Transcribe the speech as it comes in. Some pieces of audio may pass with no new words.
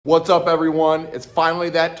What's up, everyone? It's finally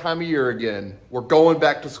that time of year again. We're going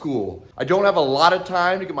back to school. I don't have a lot of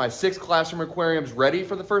time to get my 6 classroom aquariums ready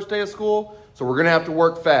for the first day of school, so we're gonna have to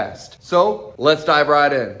work fast. So let's dive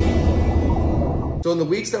right in. So in the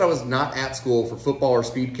weeks that I was not at school for football or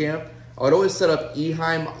speed camp, I would always set up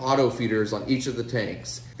Eheim auto feeders on each of the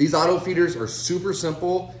tanks. These auto feeders are super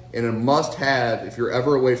simple and a must-have if you're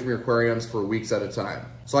ever away from your aquariums for weeks at a time.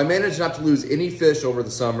 So I managed not to lose any fish over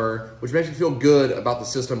the summer, which makes me feel good about the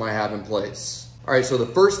system I have in place. All right, so the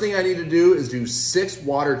first thing I need to do is do 6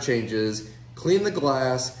 water changes, clean the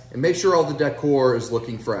glass, and make sure all the decor is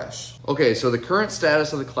looking fresh. Okay, so the current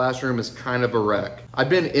status of the classroom is kind of a wreck. I've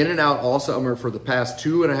been in and out all summer for the past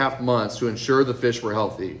 2.5 months to ensure the fish were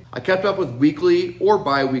healthy. I kept up with weekly or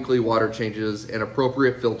bi-weekly water changes and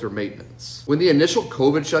appropriate filter maintenance. When the initial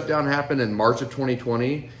COVID shutdown happened in March of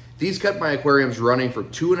 2020, these kept my aquariums running for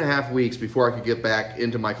 2.5 weeks before I could get back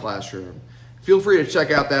into my classroom. Feel free to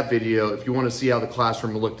check out that video if you want to see how the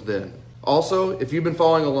classroom looked then. Also, if you've been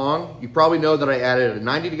following along, you probably know that I added a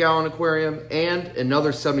 90-gallon aquarium and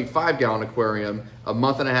another 75-gallon aquarium a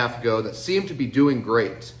month and a half ago that seemed to be doing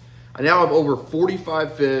great. I now have over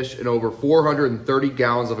 45 fish and over 430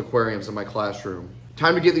 gallons of aquariums in my classroom.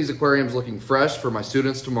 Time to get these aquariums looking fresh for my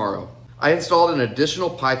students tomorrow. I installed an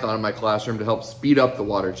additional python in my classroom to help speed up the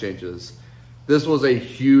water changes. This was a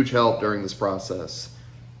huge help during this process.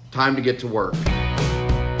 Time to get to work.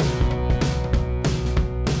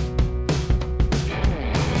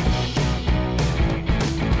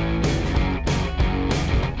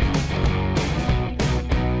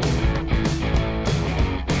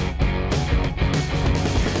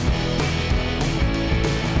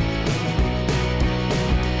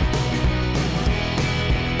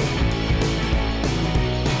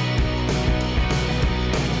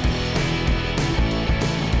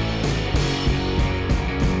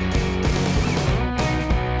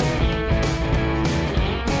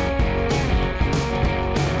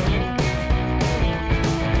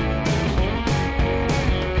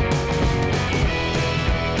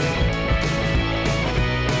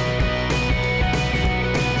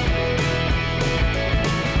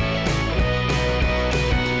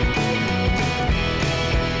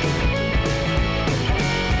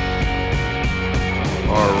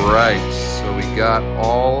 Alright, so we got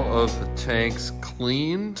all of the tanks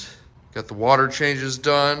cleaned, got the water changes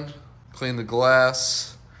done, cleaned the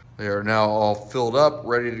glass. They are now all filled up,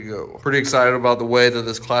 ready to go. Pretty excited about the way that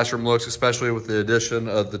this classroom looks, especially with the addition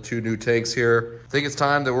of the 2 new tanks here. I think it's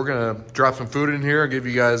time that we're gonna drop some food in here and give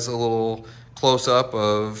you guys a little close-up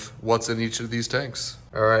of what's in each of these tanks.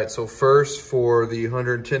 Alright, so first for the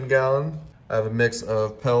 110 gallon, I have a mix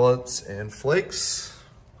of pellets and flakes.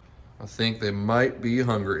 I think they might be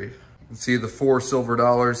hungry. You can see the 4 silver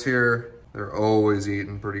dollars here. They're always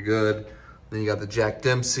eating pretty good. Then you got the Jack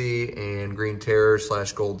Dempsey and Green Terror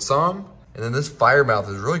 / Gold Som. And then this Firemouth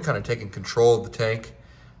is really kind of taking control of the tank.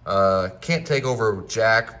 Can't take over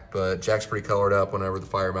Jack, but Jack's pretty colored up whenever the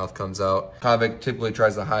Firemouth comes out. Convict typically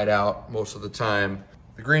tries to hide out most of the time.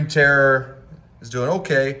 The Green Terror is doing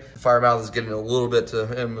okay. The Firemouth is getting a little bit to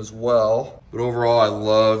him as well. But overall, I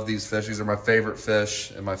love these fish. These are my favorite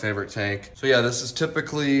fish in my favorite tank. So yeah, this is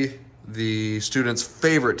typically the student's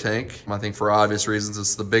favorite tank. I think for obvious reasons,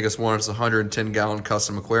 it's the biggest one. It's a 110 gallon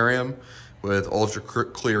custom aquarium with ultra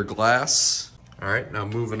clear glass. All right, now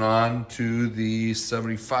moving on to the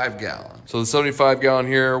 75 gallon. So the 75 gallon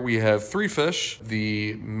here, we have 3 fish.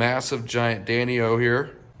 The massive giant Danio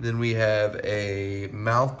here. Then we have a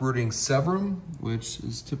mouth-brooding Severum, which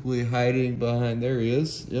is typically hiding behind, there he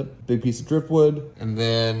is. Yep, big piece of driftwood. And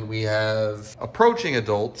then we have approaching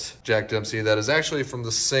adult Jack Dempsey that is actually from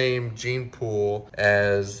the same gene pool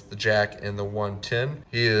as the Jack in the 110.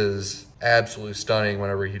 He is absolutely stunning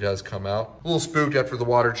whenever he does come out. A little spooked after the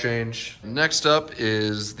water change. Next up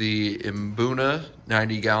is the Mbuna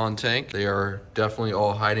 90 gallon tank. They are definitely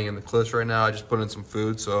all hiding in the cliffs right now. I just put in some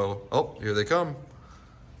food, so, oh, here they come.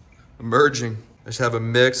 Emerging. I just have a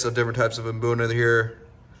mix of different types of Mbuna here.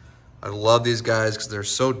 I love these guys because they're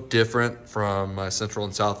so different from my Central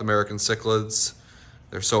and South American cichlids.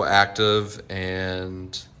 They're so active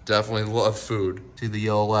and definitely love food. See the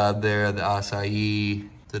yellow lab there, the acai,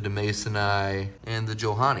 the Demasoni, and the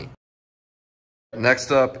Johanni. Next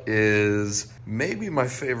up is maybe my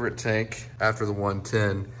favorite tank after the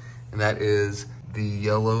 110, and that is the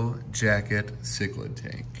Yellow Jacket Cichlid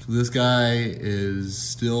tank. So this guy is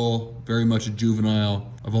still very much a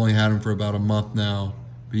juvenile. I've only had him for about a month now,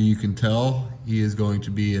 but you can tell he is going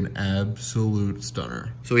to be an absolute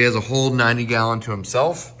stunner. So he has a whole 90 gallon to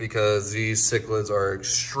himself because these cichlids are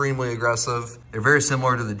extremely aggressive. They're very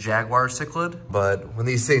similar to the jaguar cichlid, but when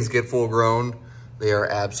these things get full grown, They are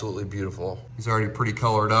absolutely beautiful. He's already pretty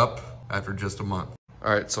colored up after just a month.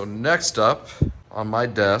 All right, so next up on my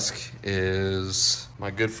desk is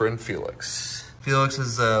my good friend Felix. Felix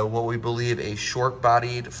is what we believe a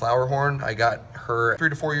short-bodied flower horn. I got her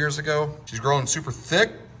 3 to 4 years ago. She's growing super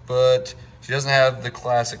thick, but she doesn't have the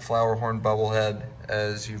classic flower horn bubble head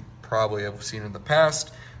as you probably have seen in the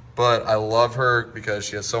past. But I love her because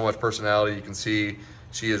she has so much personality. You can see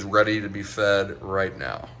she is ready to be fed right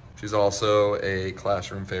now. She's also a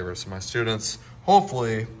classroom favorite, so my students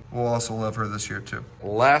hopefully will also love her this year too.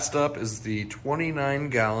 Last up is the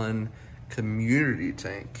 29-gallon community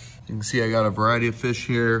tank. You can see I got a variety of fish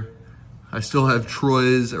here. I still have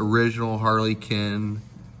Troy's original Harlequin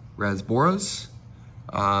Rasboras.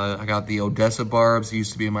 I got the Odessa barbs. It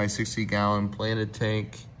used to be in my 60-gallon planted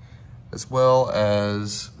tank, as well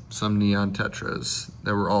as some neon tetras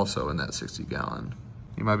that were also in that 60-gallon.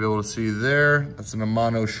 You might be able to see there, that's an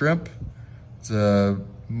Amano shrimp. It's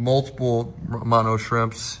multiple Amano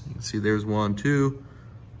shrimps. You can see there's 1, 2.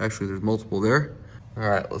 Actually, there's multiple there. All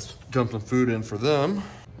right, let's dump some food in for them.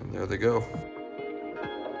 And there they go.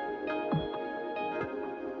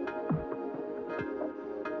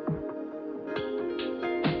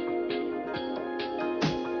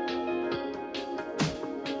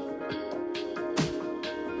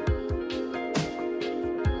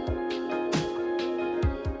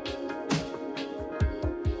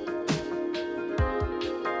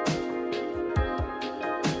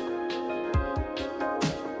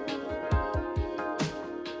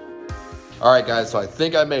 All right, guys, so I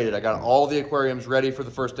think I made it. I got all the aquariums ready for the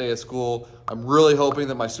first day of school. I'm really hoping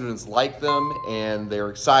that my students like them and they're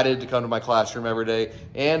excited to come to my classroom every day.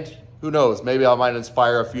 And who knows, maybe I might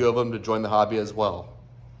inspire a few of them to join the hobby as well.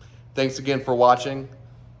 Thanks again for watching,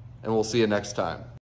 and we'll see you next time.